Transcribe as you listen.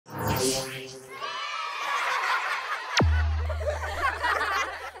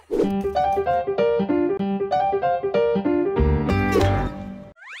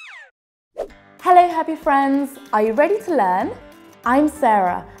friends, are you ready to learn? I'm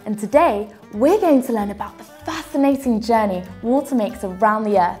Sarah, and today we're going to learn about the fascinating journey water makes around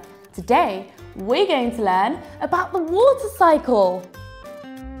the Earth. Today we're going to learn about the water cycle.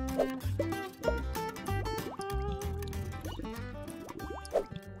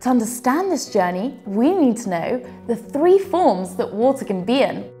 To understand this journey, we need to know the three forms that water can be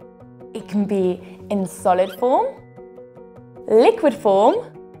in. It can be in solid form, liquid form,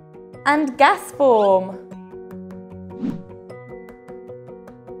 and gas form.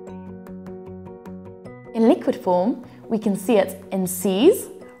 In liquid form, we can see it in seas,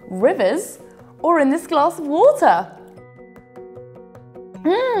 rivers, or in this glass of water.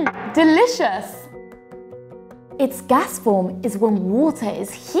 Delicious! Its gas form is when water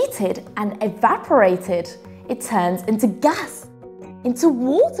is heated and evaporated. It turns into gas, into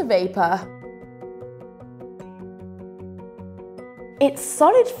water vapor. Its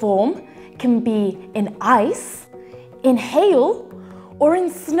solid form can be in ice, in hail, or in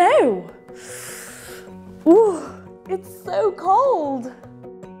snow. Ooh, it's so cold!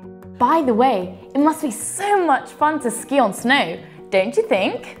 By the way, it must be so much fun to ski on snow, don't you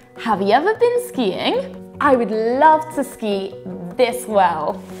think? Have you ever been skiing? I would love to ski this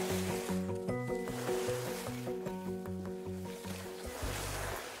well.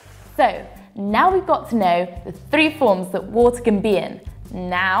 So, now we've got to know the three forms that water can be in.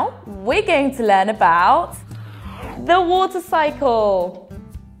 Now, we're going to learn about the water cycle.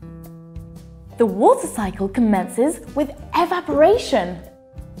 The water cycle commences with evaporation.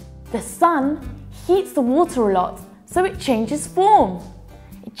 The sun heats the water a lot, so it changes form.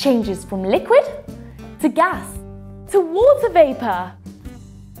 It changes from liquid to gas to water vapor.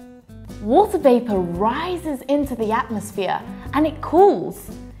 Water vapor rises into the atmosphere and it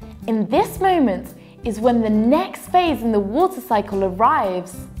cools. In this moment is when the next phase in the water cycle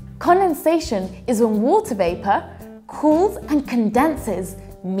arrives. Condensation is when water vapor cools and condenses,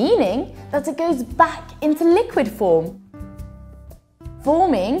 meaning that it goes back into liquid form,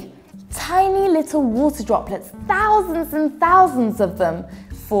 forming tiny little water droplets, thousands and thousands of them,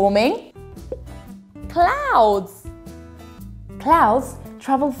 forming clouds. Clouds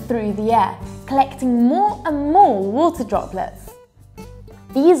travel through the air, collecting more and more water droplets.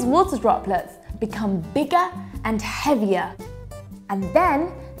 These water droplets become bigger and heavier. And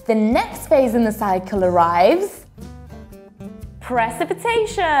then the next phase in the cycle arrives: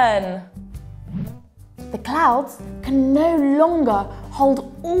 precipitation. The clouds can no longer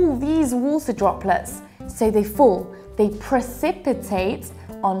hold all these water droplets, so they fall, they precipitate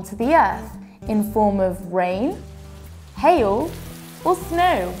onto the earth in form of rain, hail, or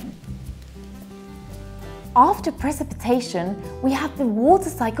snow. After precipitation, we have the water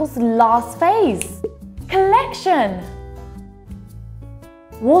cycle's last phase, collection.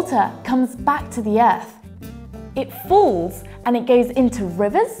 Water comes back to the earth. It falls and it goes into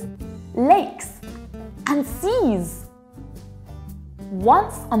rivers, lakes, and seas.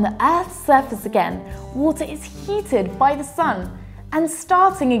 Once on the Earth's surface again, water is heated by the sun and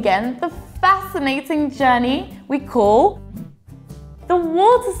starting again the fascinating journey we call the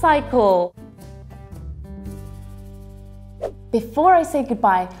water cycle. Before I say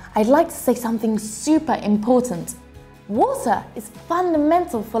goodbye, I'd like to say something super important. Water is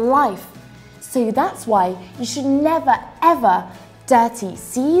fundamental for life, so that's why you should never ever dirty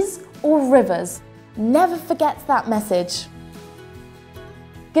seas or rivers. Never forget that message.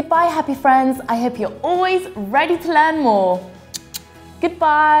 Goodbye, happy friends. I hope you're always ready to learn more.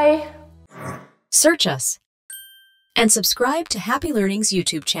 Goodbye. Search us and subscribe to Happy Learning's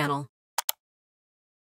YouTube channel.